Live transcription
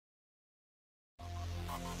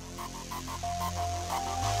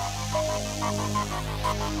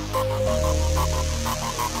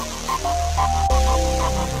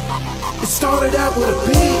It started out with a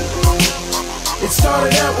beat. It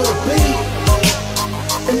started out with a beat.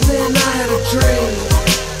 And then I had a dream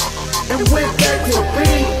and went back to the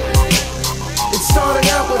beat. It started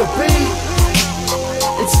out with a beat.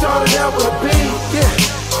 It started out with a beat, yeah.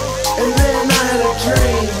 And then I had a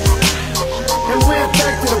dream and went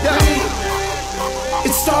back to the beat.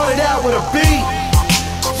 It started out with a beat.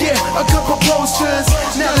 Yeah, a couple posters,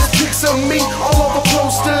 now there's pics of me all over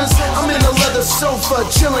posters. I'm in a leather sofa,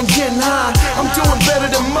 chilling, getting high. I'm doing better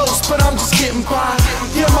than most, but I'm just getting by.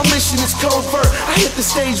 Yeah, my mission is covert. I hit the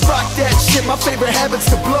stage, rock that shit. My favorite habit's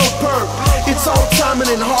to blow perp. It's all timing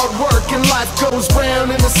and hard work, and life goes round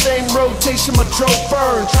in the same rotation. My dope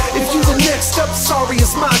burn. If you the next up, sorry,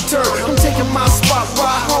 it's my turn. I'm taking my spot,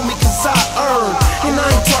 right, homie, cause I earn. And I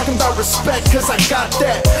ain't talking about respect, cause I got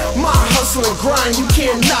that. My hustle and grind, you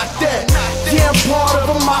can't knock that. Yeah, I'm part of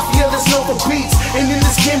a mafia that's known for beats. And in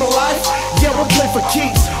this game of life, yeah, we'll play for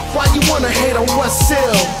keeps. Why you wanna hate on what's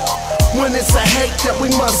ill, when it's a hate that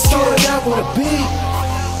we must kill? It started out with a beat.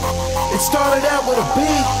 It started out with a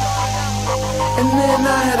beat. And then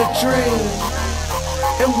I had a dream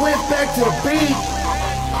and went back to the beat.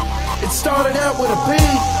 It started out with a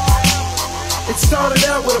beat. It started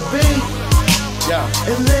out with a beat. Yeah.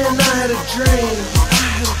 And then I had a dream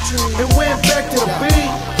and went back to the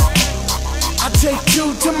beat. I take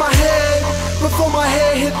two to my head before my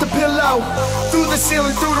head hit the pillow. Through the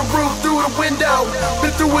ceiling, through the roof, through the window.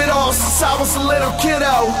 Been through it all since I was a little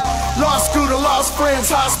kiddo. Lost scooter, lost friends,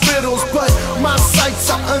 hospitals, but my sights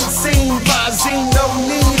are unseen by Zine. No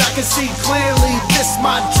need, I can see clearly, this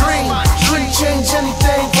my dream. Couldn't change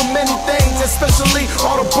anything for many things, especially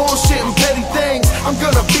all the bullshit and petty things. I'm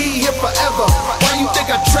gonna be here forever. Why you think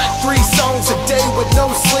I track 3 songs a day with no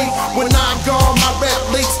sleep? When I'm gone, my rap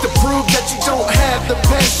leaks to prove that you don't have the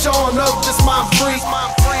passion of this mind free.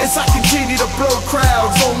 As I continue to blow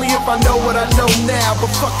crowds, only if I know what I know now. But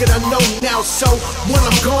fuck it, I know now, so when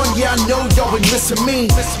I'm gone, yeah, I know y'all been missing me.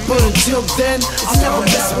 But until then, I'll never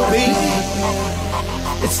miss a beat.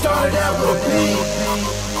 It started out with a beat,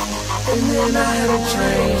 and then I had a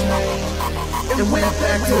dream and went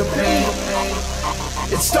back to the beat.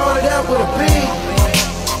 It started out with a beat.